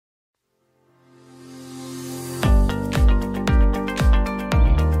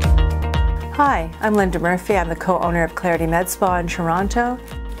Hi, I'm Linda Murphy. I'm the co-owner of Clarity Med Spa in Toronto,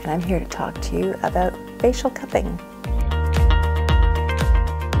 and I'm here to talk to you about facial cupping.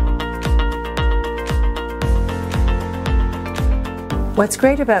 What's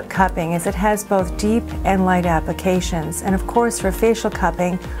great about cupping is it has both deep and light applications, and of course for facial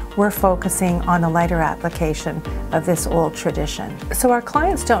cupping we're focusing on the lighter application of this old tradition. So our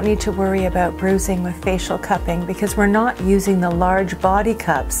clients don't need to worry about bruising with facial cupping because we're not using the large body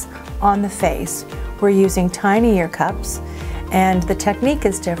cups on the face. We're using tinier cups, and the technique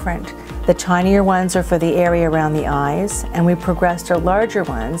is different. The tinier ones are for the area around the eyes, and we progress to larger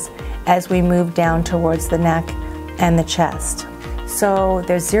ones as we move down towards the neck and the chest. So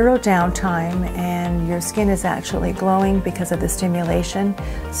there's zero downtime, and your skin is actually glowing because of the stimulation,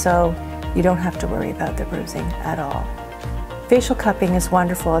 so you don't have to worry about the bruising at all. Facial cupping is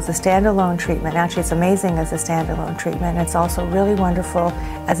wonderful as a standalone treatment. Actually, it's amazing as a standalone treatment. It's also really wonderful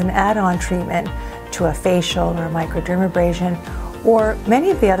as an add-on treatment to a facial or a microdermabrasion or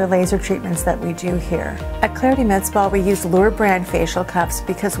many of the other laser treatments that we do here. At Clarity Med Spa, we use Luer brand facial cups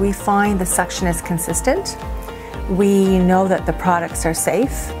because we find the suction is consistent. We know that the products are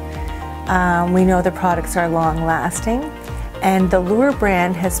safe. We know the products are long lasting. And the Luer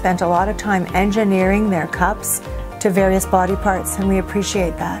brand has spent a lot of time engineering their cups to various body parts, and we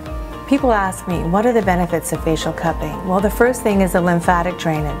appreciate that. People ask me, what are the benefits of facial cupping? Well, the first thing is the lymphatic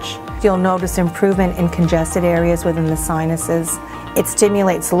drainage. You'll notice improvement in congested areas within the sinuses. It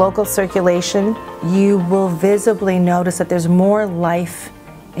stimulates local circulation. You will visibly notice that there's more life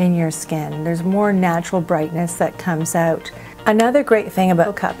in your skin. There's more natural brightness that comes out. Another great thing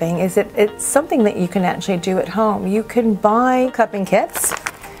about cupping is that it's something that you can actually do at home. You can buy cupping kits.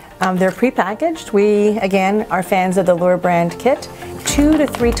 They're prepackaged. We, again, are fans of the Luer brand kit. 2 to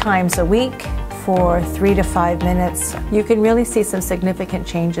 3 times a week for 3 to 5 minutes. You can really see some significant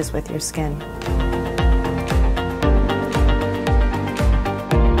changes with your skin.